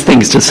she has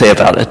things to say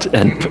about it.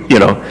 And,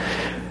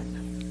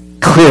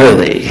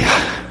 clearly,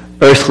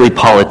 earthly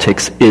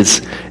politics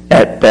is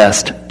at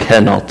best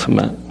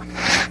penultimate.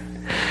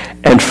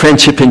 And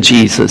friendship in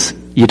Jesus,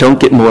 you don't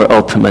get more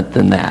ultimate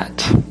than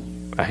that,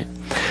 right?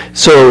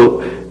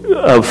 So,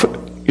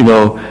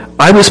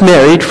 I was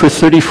married for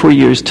 34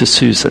 years to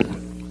Susan.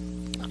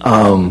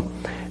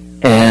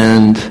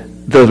 And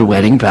the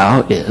wedding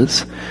vow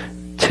is,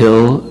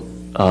 till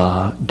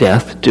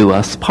death do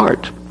us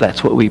part.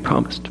 That's what we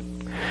promised.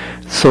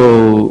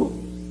 So,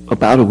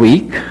 about a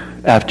week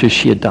after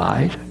she had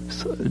died,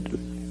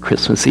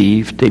 Christmas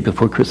Eve, day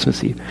before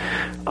Christmas Eve,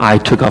 I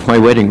took off my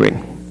wedding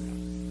ring.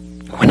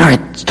 When I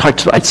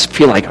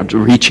feel like I'm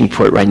reaching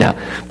for it right now.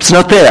 It's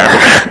not there.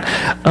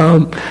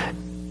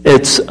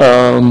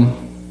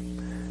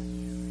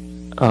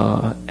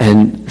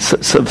 And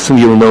some of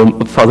you will know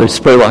Father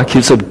Spurlock. He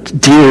was a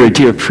dear,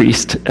 dear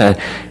priest. When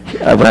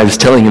I was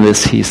telling him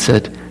this, he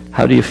said,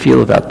 "How do you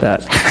feel about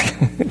that?"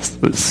 He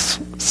was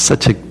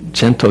such a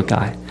gentle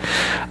guy.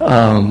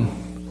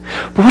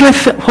 But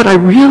what I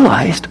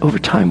realized over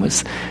time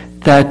was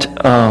that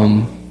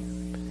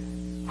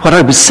what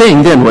I was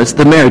saying then was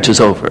the marriage is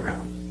over.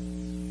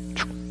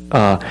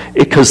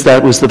 Because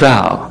that was the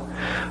vow.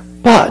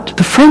 But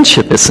the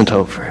friendship isn't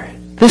over.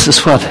 This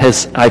is what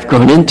I've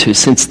grown into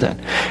since then.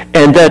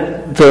 And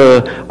that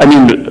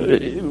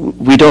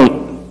we don't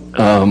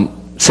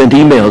send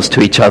emails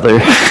to each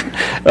other.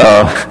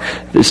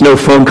 There's no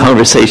phone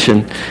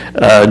conversation.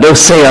 No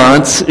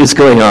seance is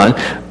going on.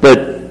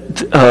 But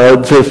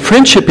the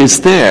friendship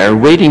is there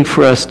waiting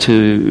for us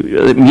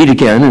to meet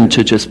again and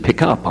to just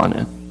pick up on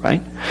it,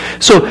 right?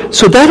 So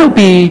that'll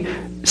be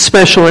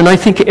special, and I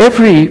think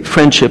every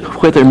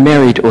friendship, whether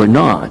married or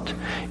not,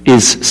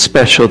 is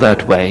special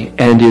that way,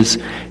 and it's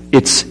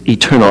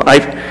eternal.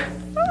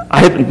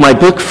 My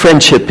book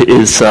Friendship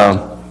is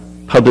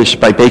published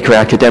by Baker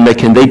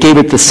Academic, and they gave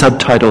it the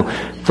subtitle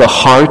 "The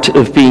Heart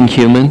of Being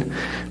Human,"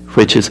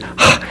 which is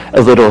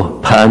a little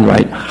pun,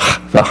 right?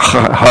 The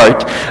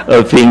heart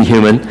of being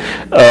human.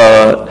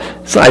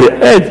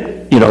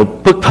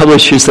 Book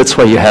publishers, that's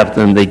why you have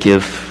them. They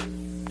give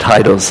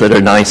titles that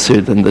are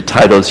nicer than the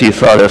titles you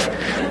thought of.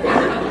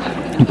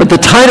 But the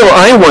title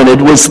I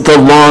wanted was The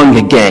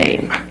Long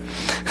Game.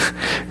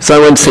 So I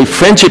want to say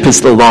friendship is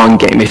the long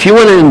game. If you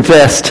want to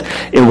invest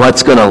in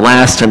what's going to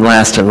last and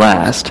last and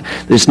last,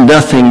 there's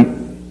nothing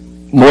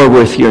more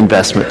worth your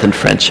investment than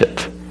friendship.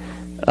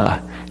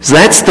 So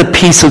that's the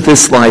piece of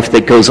this life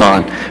that goes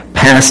on,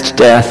 past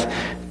death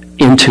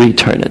into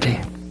eternity.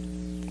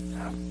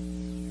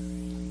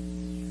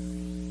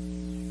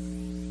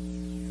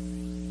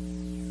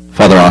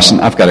 Father Austin,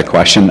 I've got a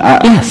question.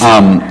 Yes.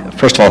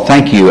 First of all,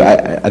 thank you.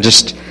 I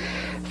just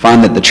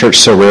find that the church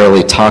so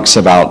rarely talks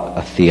about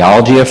a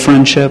theology of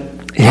friendship,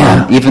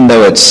 even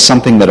though it's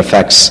something that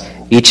affects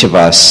each of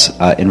us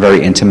in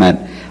very intimate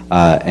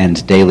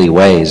and daily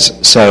ways.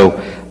 So,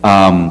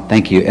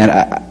 thank you. And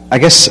I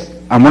guess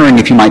I'm wondering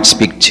if you might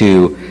speak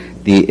to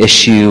the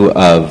issue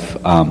of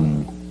a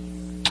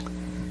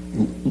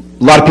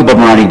lot of people have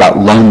been writing about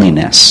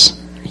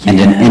loneliness and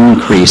an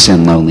increase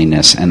in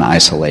loneliness and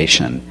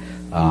isolation.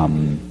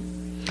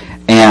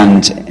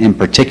 And in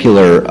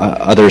particular,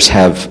 others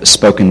have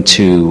spoken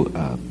to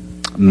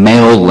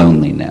male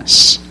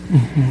loneliness,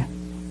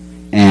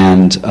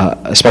 and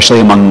especially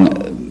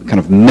among kind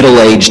of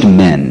middle-aged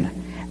men.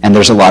 And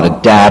there's a lot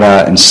of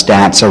data and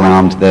stats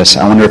around this.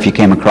 I wonder if you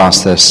came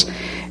across this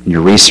in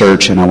your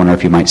research, and I wonder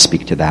if you might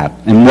speak to that.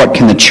 And what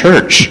can the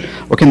church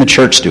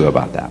do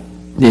about that?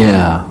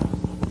 Yeah,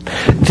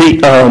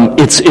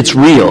 it's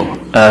real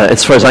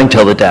as far as I can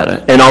tell the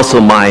data, and also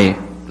my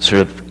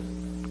sort of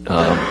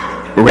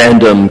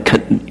random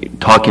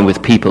talking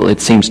with people, it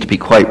seems to be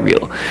quite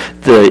real.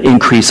 The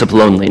increase of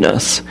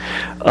loneliness.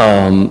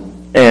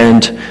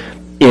 And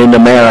in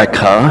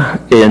America,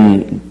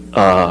 in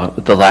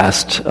the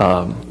last,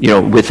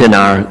 within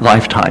our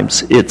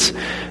lifetimes, it's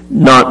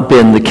not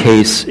been the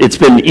case. It's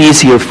been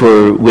easier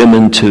for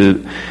women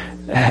to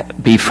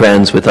be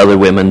friends with other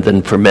women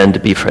than for men to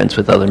be friends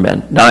with other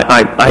men. Now,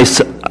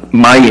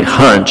 my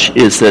hunch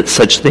is that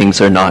such things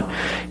are not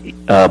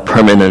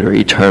permanent or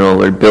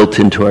eternal or built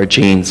into our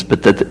genes,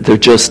 but that they're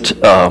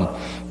just,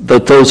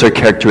 that those are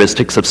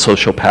characteristics of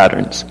social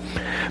patterns.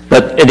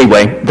 But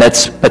anyway,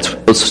 that's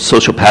those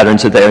social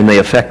patterns are there and they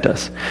affect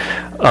us.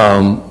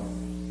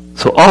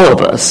 So all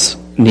of us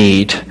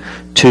need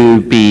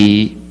to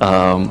be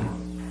on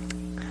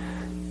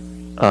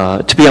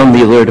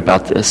the alert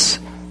about this.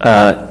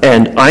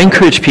 And I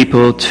encourage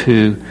people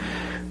to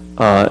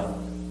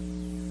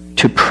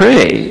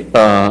pray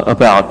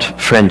about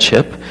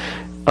friendship,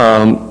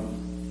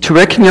 to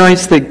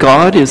recognize that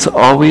God is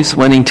always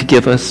wanting to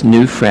give us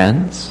new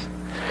friends,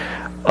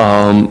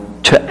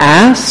 to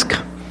ask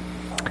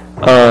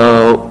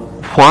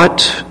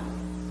what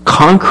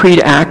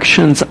concrete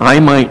actions I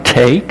might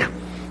take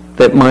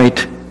that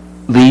might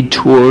lead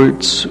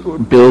towards or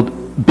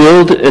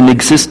build an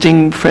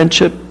existing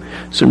friendship,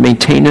 so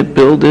maintain it,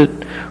 build it,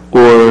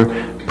 or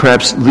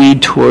perhaps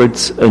lead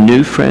towards a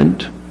new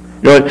friend.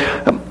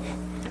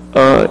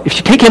 If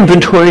you take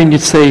inventory and you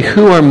say,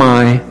 who are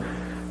my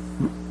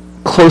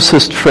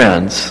closest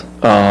friends?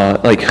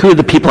 Like, who are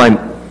the people I'm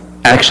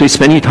actually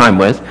spending time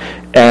with?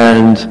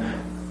 And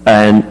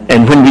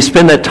when we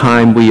spend that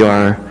time, we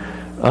are,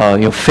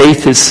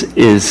 faith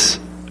is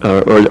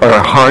or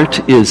our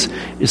heart is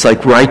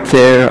like right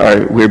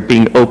there. We're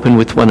being open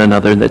with one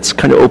another. That's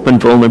kind of open,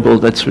 vulnerable,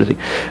 that sort of thing.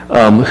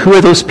 Who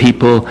are those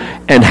people,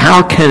 and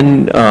how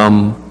can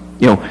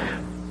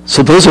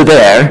so those are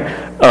there.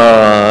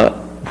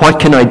 What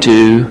can I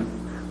do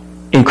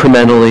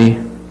incrementally,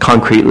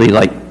 concretely,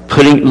 like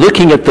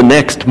looking at the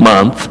next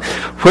month?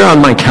 Where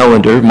on my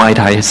calendar might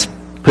I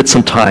put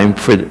some time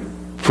for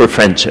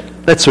friendship?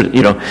 That's sort of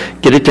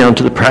get it down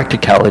to the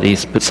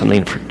practicalities. Put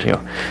something for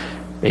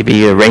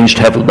maybe arrange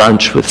to have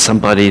lunch with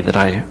somebody that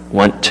I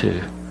want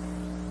to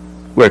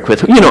work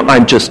with.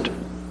 I'm just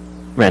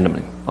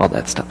randomly, all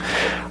that stuff.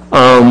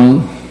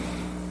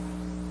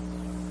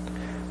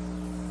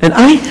 And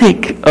I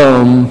think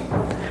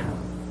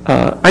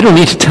I don't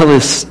need to tell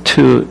this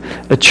to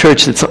a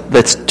church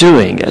that's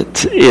doing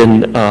it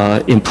in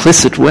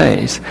implicit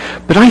ways,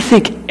 but I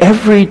think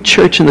every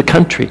church in the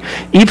country,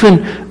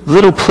 even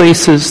little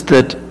places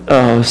that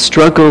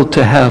struggle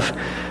to have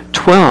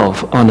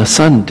 12 on a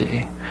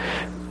Sunday,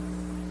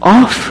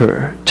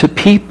 offer to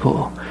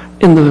people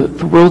in the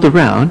world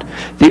around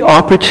the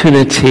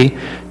opportunity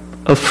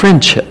of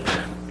friendship.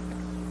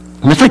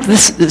 And it's like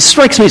this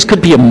strikes me as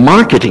could be a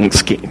marketing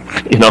scheme,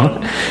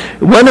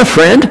 Want a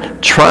friend?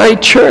 Try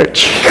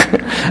church.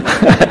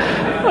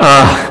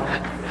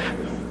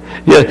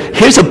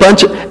 Here's a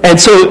bunch of, and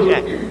so,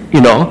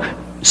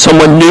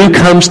 someone new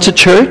comes to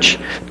church,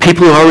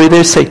 people who are already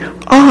there say,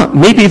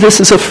 maybe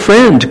this is a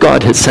friend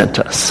God has sent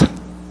us,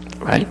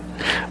 right?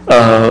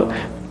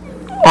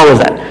 All of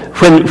that.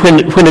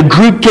 When a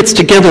group gets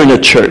together in a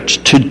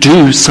church to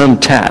do some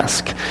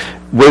task,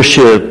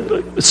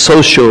 worship,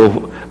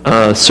 social,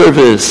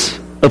 service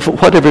of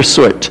whatever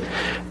sort,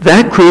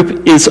 that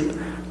group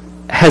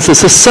has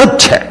as a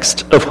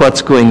subtext of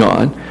what's going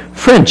on,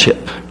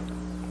 friendship.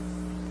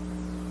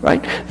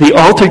 Right? The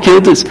altar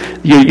guild is,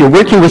 you're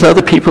working with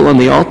other people on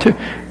the altar,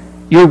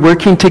 you're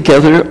working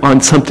together on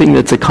something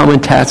that's a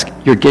common task,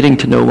 you're getting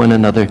to know one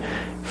another.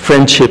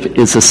 Friendship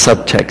is a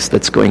subtext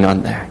that's going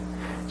on there.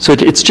 So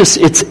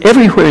it's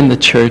everywhere in the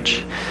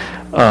church.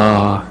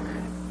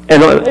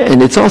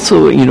 And it's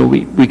also,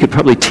 we could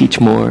probably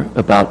teach more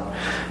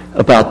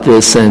about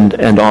this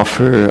and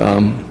offer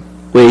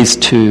ways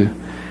to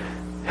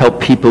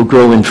help people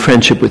grow in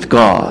friendship with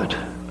God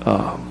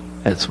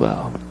as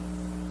well.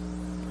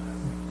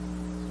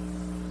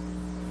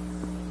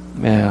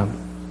 Yeah.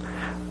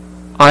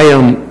 I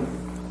am,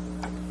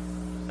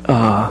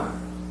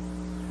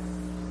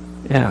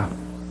 yeah.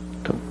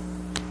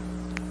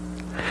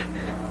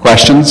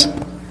 Questions?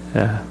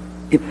 Yeah.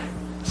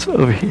 It's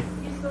over here.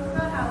 You spoke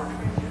about how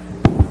friendship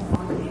is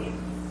elongated,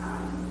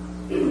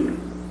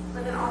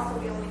 but then also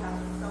we only have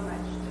so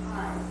much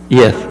time.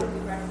 Yes. How do we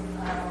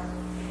reconcile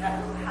that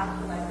we have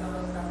to let go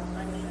of some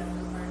friendship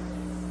versus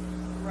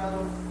grow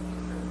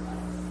certain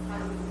ones? How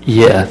do we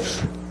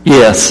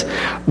Yes.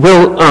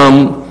 Well,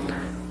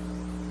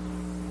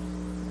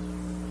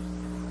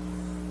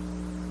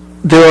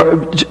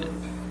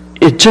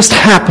 it just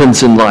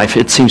happens in life,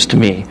 it seems to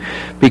me,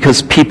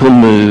 because people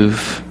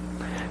move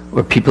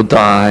or people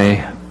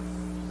die,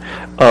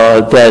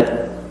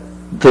 that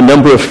the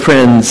number of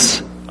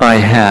friends I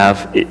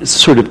have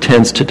sort of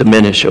tends to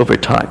diminish over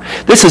time.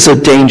 This is a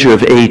danger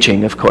of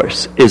aging, of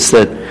course, is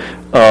that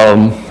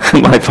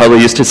my father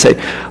used to say,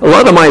 a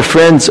lot of my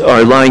friends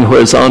are lying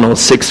horizontal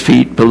 6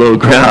 feet below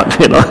ground,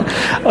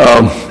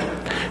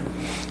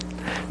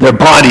 Their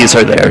bodies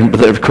are there,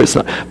 but of course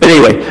not. But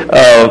anyway,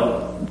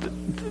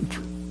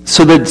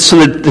 so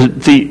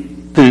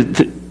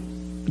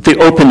the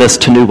openness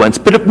to new ones.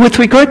 But with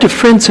regard to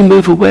friends who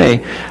move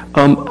away,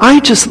 I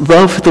just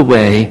love the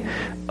way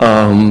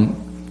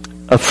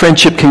a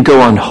friendship can go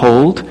on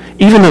hold,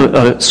 even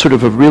a sort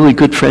of a really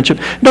good friendship.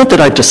 Not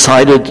that I've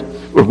decided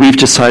or we've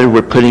decided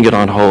we're putting it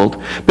on hold,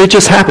 but it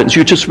just happens.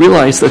 You just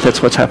realize that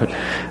that's what's happened.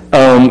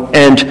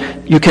 And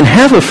you can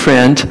have a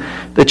friend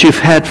that you've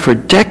had for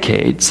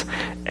decades,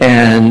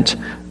 and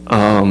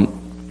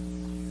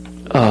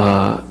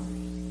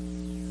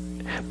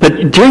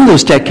but during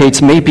those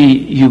decades, maybe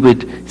you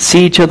would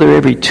see each other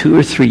every 2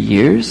 or 3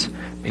 years,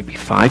 maybe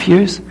 5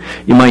 years.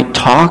 You might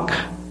talk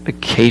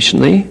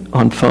occasionally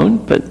on phone,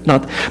 but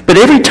not. But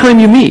every time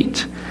you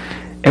meet,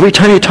 every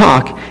time you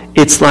talk,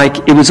 it's like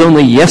it was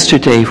only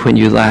yesterday when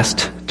you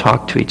last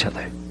talked to each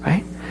other,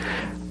 right?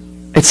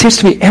 It seems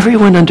to me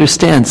everyone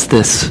understands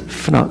this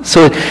phenomenon.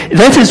 So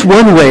that is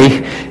one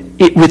way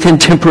within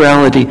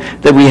temporality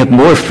that we have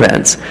more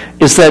friends,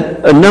 is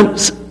that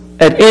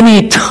at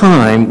any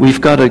time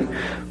we've got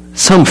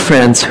some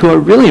friends who are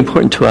really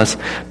important to us,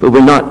 but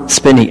we're not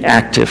spending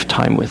active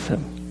time with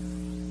them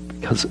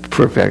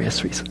for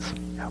various reasons.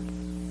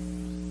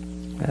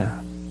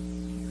 Yeah.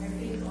 I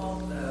think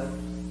also,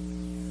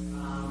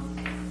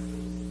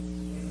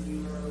 when we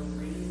were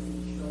raising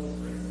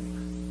children,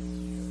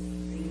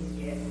 things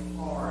get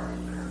hard in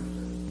terms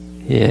of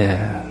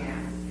Yeah.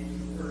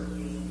 and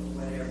working or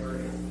whatever.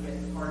 It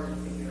gets hard to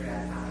figure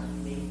out how to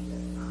make the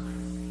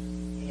time.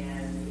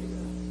 And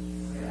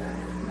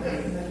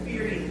I've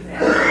experienced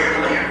that.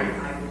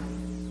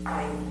 I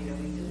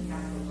we just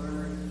have to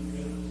learn to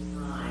make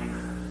time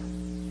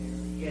and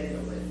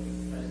schedule it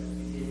because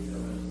it is so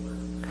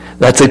important.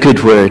 That's a good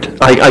word.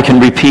 I can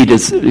repeat,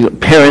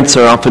 parents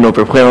are often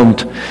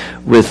overwhelmed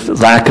with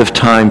lack of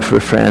time for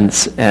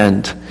friends,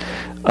 and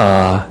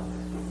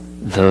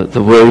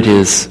the word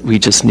is we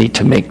just need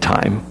to make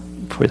time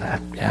for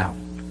that. Yeah.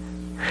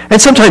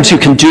 And sometimes you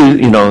can do,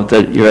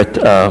 that you're at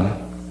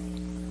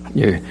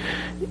your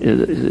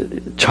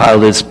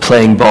child is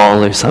playing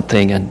ball or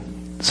something, and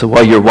so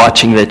while you're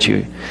watching that,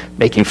 you're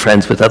making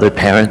friends with other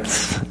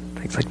parents,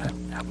 things like that.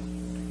 Yeah.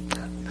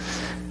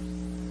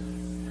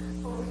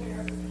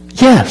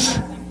 Yes.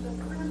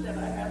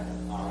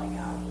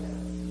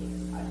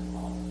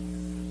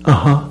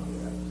 Uh-huh.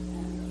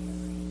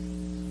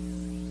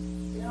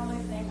 The only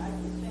thing I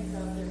can think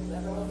of is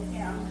that old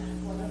hymn,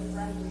 what a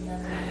friend we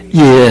have.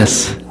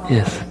 Yes.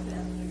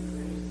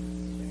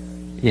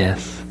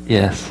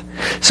 Yes.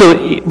 So,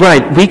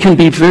 right, we can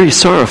be very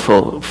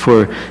sorrowful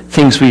for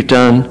things we've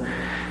done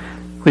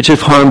which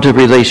have harmed a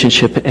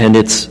relationship and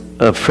its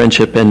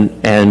friendship,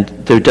 and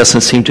there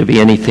doesn't seem to be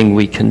anything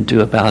we can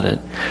do about it.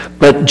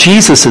 But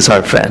Jesus is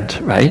our friend,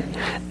 right?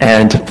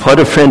 And what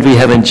a friend we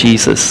have in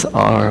Jesus,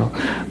 our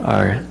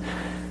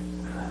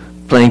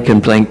blank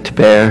and blank to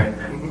bear,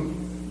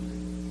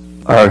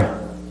 our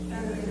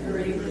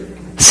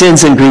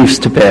sins and griefs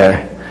to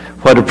bear.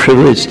 What a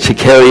privilege to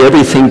carry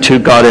everything to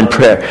God in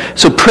prayer.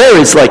 So prayer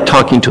is like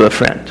talking to a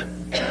friend.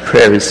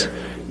 Prayer is,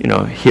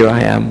 here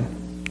I am.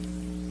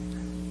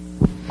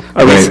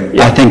 Great.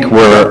 I think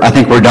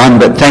we're done,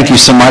 but thank you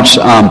so much,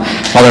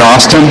 Father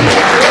Austin.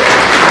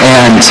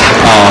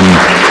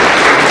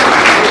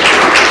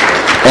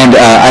 And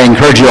I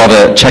encourage you all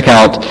to check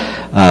out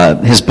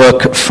his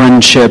book,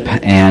 Friendship,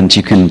 and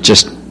you can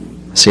just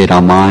see it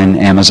online,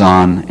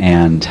 Amazon,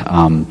 and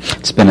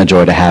it's been a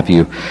joy to have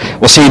you.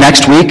 We'll see you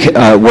next week.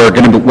 We're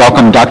going to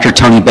welcome Dr.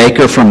 Tony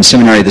Baker from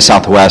Seminary of the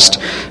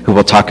Southwest, who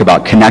will talk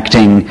about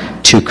connecting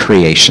to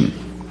creation.